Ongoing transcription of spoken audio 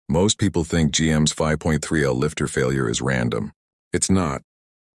Most people think GM's 5.3L lifter failure is random. It's not.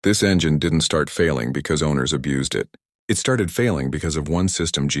 This engine didn't start failing because owners abused it. It started failing because of one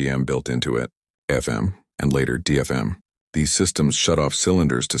system GM built into it, AFM and later DFM. These systems shut off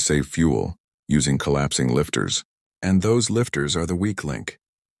cylinders to save fuel, using collapsing lifters. And those lifters are the weak link.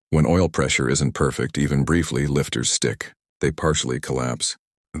 When oil pressure isn't perfect, even briefly, lifters stick. They partially collapse.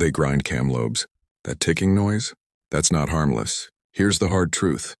 They grind cam lobes. That ticking noise? That's not harmless. Here's the hard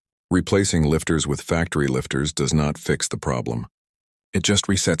truth. Replacing lifters with factory lifters does not fix the problem. It just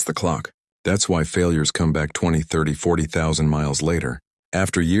resets the clock. That's why failures come back 20, 30, 40,000 miles later.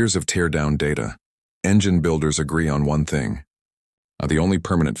 After years of tear-down data, engine builders agree on one thing. The only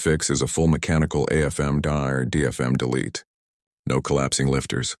permanent fix is a full mechanical AFM or DFM delete. No collapsing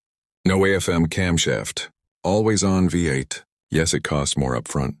lifters. No AFM camshaft. Always on V8. Yes, it costs more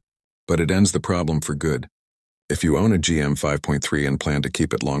upfront, but it ends the problem for good. If you own a GM 5.3 and plan to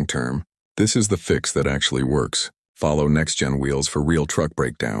keep it long-term, this is the fix that actually works. Follow Nextgen Wheels for real truck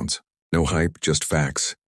breakdowns. No hype, just facts.